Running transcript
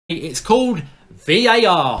It's called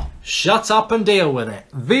VAR. Shut up and deal with it.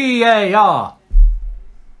 VAR.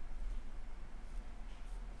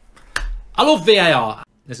 I love VAR.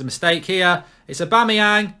 There's a mistake here. It's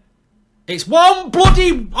Aubameyang. It's one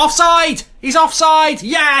bloody offside. He's offside.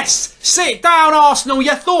 Yes. Sit down, Arsenal.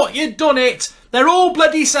 You thought you'd done it. They're all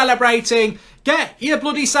bloody celebrating. Get your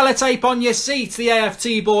bloody sellotape on your seats, the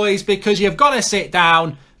AFT boys, because you've got to sit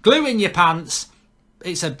down. Glue in your pants.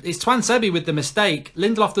 It's Twansebi with the mistake.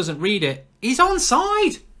 Lindelof doesn't read it. He's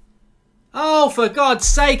onside. Oh, for God's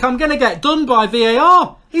sake, I'm going to get done by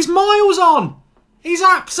VAR. He's miles on. He's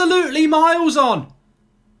absolutely miles on.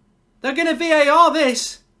 They're going to VAR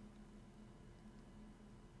this.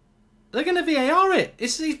 They're going to VAR it.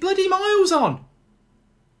 He's bloody miles on.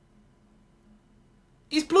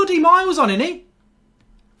 He's bloody miles on, isn't he?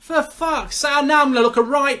 For fuck's sake, now I'm going to look a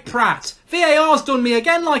right prat. VAR's done me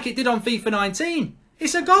again like it did on FIFA 19.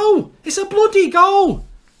 It's a goal. It's a bloody goal.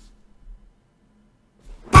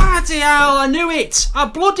 Bloody hell, I knew it. I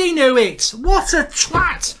bloody knew it. What a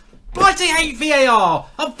twat. Bloody hate VAR.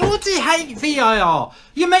 I bloody hate VAR.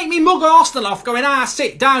 You make me mug Arsenal off going,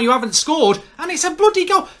 sit down, you haven't scored. And it's a bloody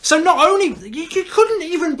goal. So not only, you couldn't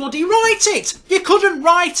even bloody write it. You couldn't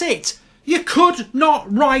write it. You could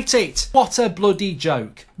not write it. What a bloody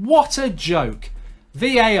joke. What a joke.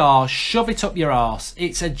 VAR, shove it up your arse.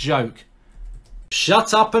 It's a joke.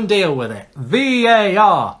 Shut up and deal with it.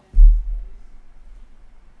 VAR.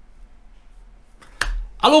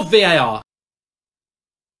 I love VAR.